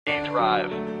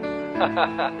drive.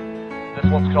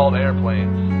 This one's called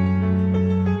Airplanes.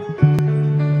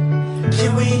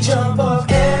 Can we jump off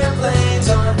airplanes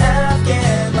on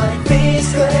Afghan like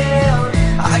Face Clown?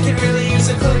 I can really use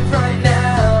a clip right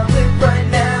now, clip right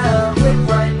now, clip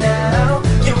right now.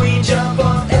 Can we jump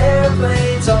off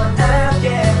airplanes on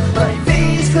Afghan like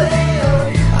Face Clown?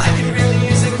 I can really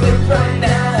use a clip right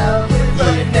now, clip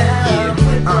right now,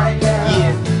 clip right now.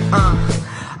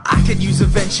 I could use a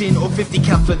Vention or 50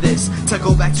 cal for this, to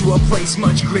go back to a place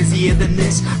much grizzier than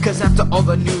this. Cause after all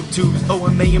the noob tubes,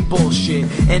 OMA and bullshit,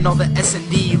 and all the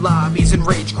S&D lobbies and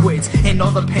rage quits, and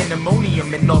all the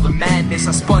pandemonium and all the madness,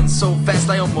 I spun so fast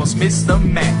I almost missed the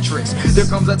mattress. There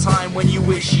comes a time when you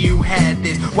wish you had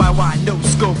this. Why no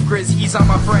scope Grizzies on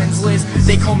my friends list.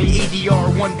 They call me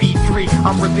ADR 1B3,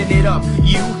 I'm ripping it up.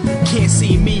 You can't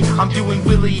see me, I'm doing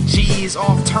Willie G's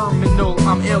off terminal,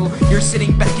 I'm ill. You're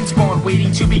sitting back in spawn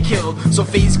waiting to be killed. So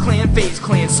FaZe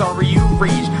Clan, sorry you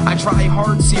rage. I try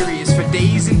hard serious for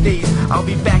days and days. I'll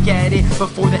be back at it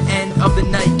before the end of the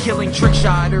night. Killing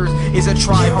trickshotters is a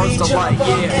try-hard's delight,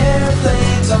 yeah.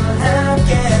 Airplanes on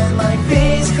Afghan like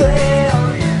FaZe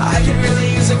Clan. I can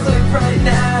really use a clip right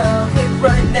now, clip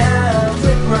right now,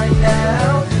 clip right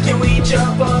now. Can we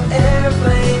jump off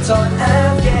airplanes on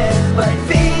Afghan like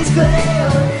FaZe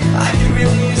Clan? I can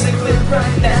really use a clip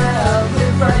right now,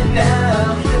 clip right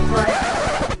now, clip right now.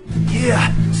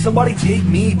 Yeah, somebody take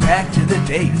me back to the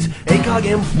days. ACOG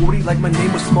M40 like my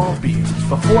name was Small Beans.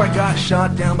 Before I got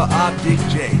shot down by Optic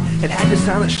J and had to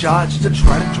silence shots to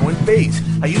try to join FaZe.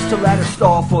 I used to ladder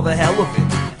stall for the hell of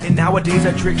it, and nowadays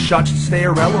I trick shots to stay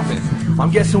irrelevant. I'm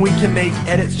guessing we can make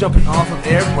edits jumping off of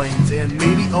airplanes and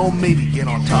maybe, oh maybe, get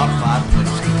on top 5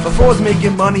 places. Before I was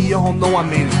making money, y'all know I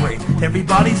made it great.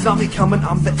 Everybody saw me coming,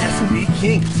 I'm the S&B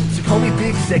king. So call me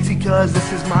Big Sexy cause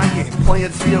this is my game.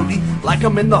 Playing COD like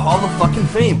I'm in the Hall of fucking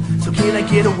Fame. So can I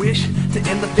get a wish to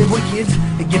end the fanboy kids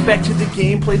and get back to the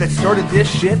gameplay that started this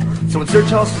shit? So in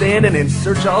search I'll stand and in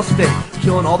search I'll stay,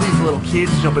 killing all these little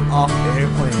kids jumping off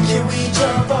airplanes. Can we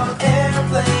jump off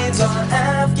airplanes on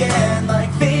Afghan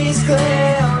like FaZe Clan?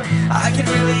 I can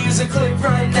really use a clip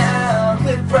right now,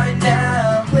 clip right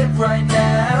now, clip right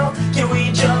now. Can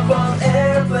we jump off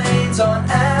airplanes on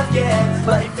Afghan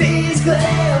like FaZe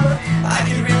Clan? I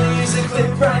can really use a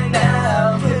clip right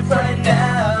now, clip right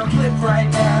now, clip right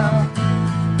now.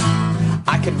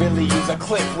 I could really use a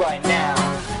clip right now.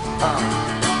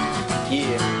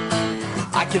 Yeah.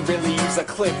 I could really use a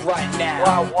clip right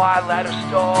now. Why ladder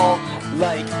stalls?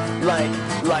 Like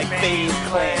FaZe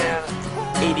Clan.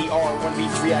 ADR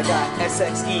 1B3, I got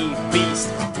SXE Beast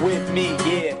with me,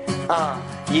 yeah.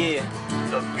 Yeah.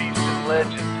 The beast and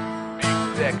legend, Big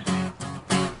Sexy.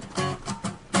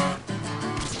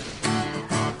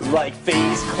 Like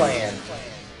FaZe Clan.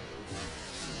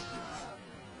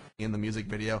 In the music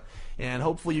video, and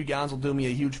hopefully you guys will do me a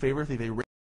huge favor if they